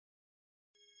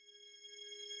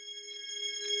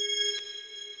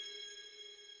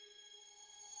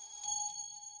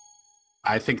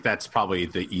I think that's probably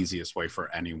the easiest way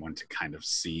for anyone to kind of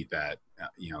see that,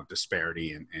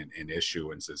 disparity in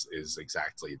issuance is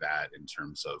exactly that, in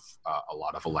terms of a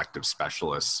lot of elective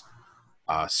specialists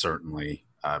certainly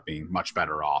being much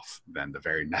better off than the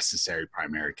very necessary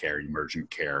primary care, emergent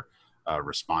care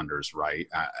responders, right?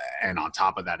 And on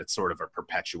top of that, it's sort of a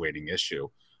perpetuating issue.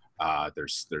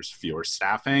 There's fewer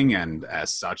staffing, and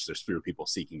as such, there's fewer people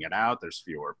seeking it out. There's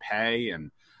fewer pay,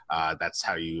 and that's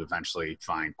how you eventually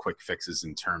find quick fixes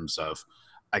in terms of,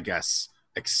 I guess,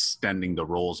 extending the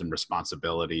roles and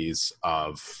responsibilities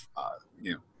of,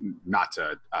 not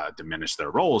to diminish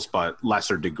their roles, but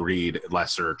lesser degreed,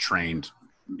 lesser trained,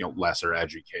 lesser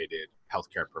educated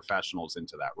healthcare professionals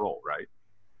into that role, right?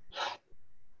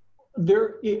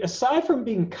 Aside from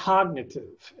being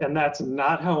cognitive, and that's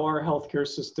not how our healthcare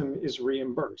system is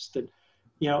reimbursed. And,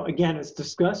 again, it's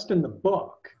discussed in the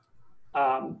book.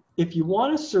 If you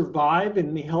want to survive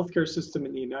in the healthcare system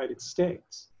in the United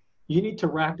States, you need to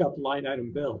rack up line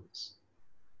item bills.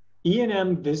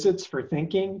 E&M visits for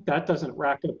thinking, that doesn't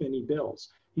rack up any bills.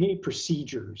 You need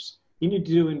procedures. You need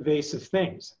to do invasive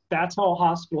things. That's how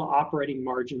hospital operating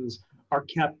margins are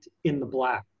kept in the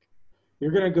black.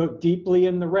 You're going to go deeply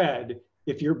in the red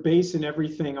if you're basing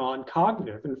everything on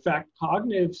cognitive. In fact,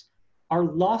 cognitives are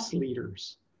loss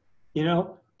leaders.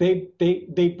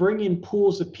 They bring in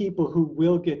pools of people who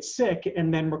will get sick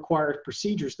and then require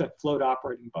procedures that float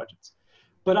operating budgets.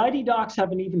 But ID docs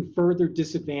have an even further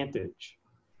disadvantage,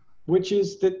 which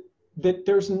is that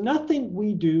there's nothing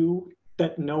we do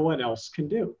that no one else can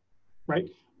do, right?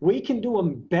 We can do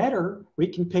them better. We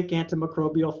can pick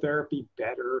antimicrobial therapy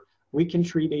better. We can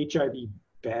treat HIV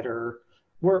better.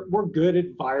 We're good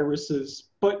at viruses,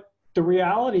 but the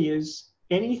reality is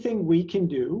anything we can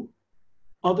do,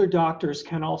 other doctors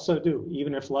can also do,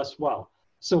 even if less well.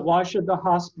 So why should the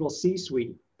hospital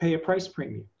C-suite pay a price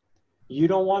premium? You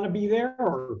don't want to be there,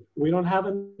 or we don't have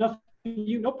enough of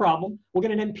you, no problem. We'll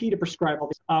get an NP to prescribe all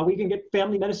this. We can get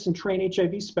family medicine trained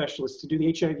HIV specialists to do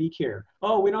the HIV care.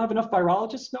 Oh, we don't have enough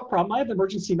virologists? No problem. I have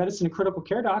emergency medicine and critical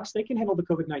care docs. They can handle the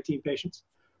COVID-19 patients.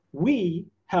 We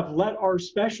have let our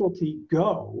specialty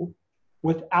go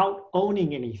without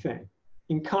owning anything.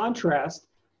 In contrast,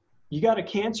 you got a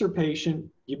cancer patient,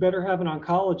 you better have an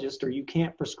oncologist or you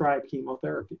can't prescribe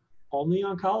chemotherapy. Only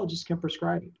oncologists can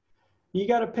prescribe it. You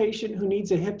got a patient who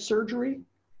needs a hip surgery,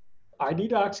 ID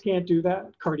docs can't do that,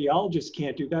 cardiologists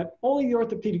can't do that, only the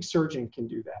orthopedic surgeon can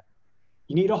do that.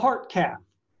 You need a heart cath,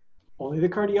 only the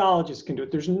cardiologist can do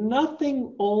it. There's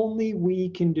nothing only we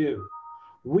can do.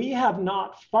 We have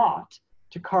not fought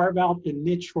to carve out the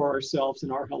niche for ourselves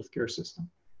in our healthcare system.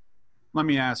 Let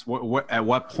me ask, at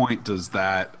what point does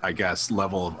that, I guess,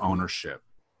 level of ownership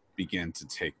begin to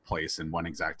take place, and when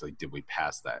exactly did we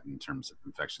pass that in terms of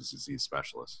infectious disease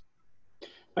specialists?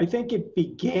 I think it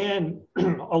began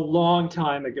a long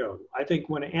time ago. I think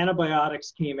when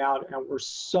antibiotics came out and were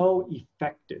so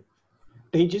effective,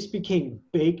 they just became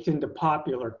baked into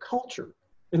popular culture.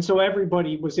 And so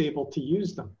everybody was able to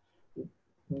use them.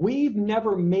 We've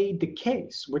never made the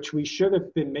case, which we should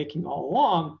have been making all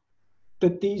along,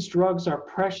 that these drugs are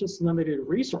precious limited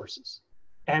resources.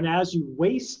 And as you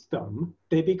waste them,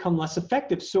 they become less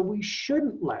effective. So we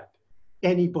shouldn't let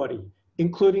anybody,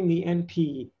 including the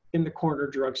NP in the corner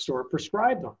drugstore,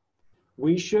 prescribe them.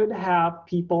 We should have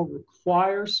people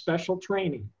require special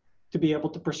training to be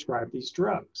able to prescribe these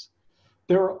drugs.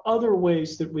 There are other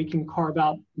ways that we can carve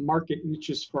out market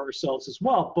niches for ourselves as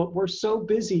well, but we're so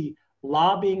busy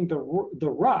lobbying the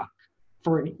ruck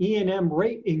for an E&M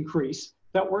rate increase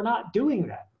that we're not doing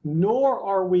that, nor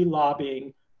are we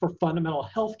lobbying for fundamental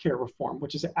healthcare reform,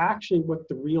 which is actually what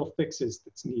the real fix is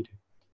that's needed.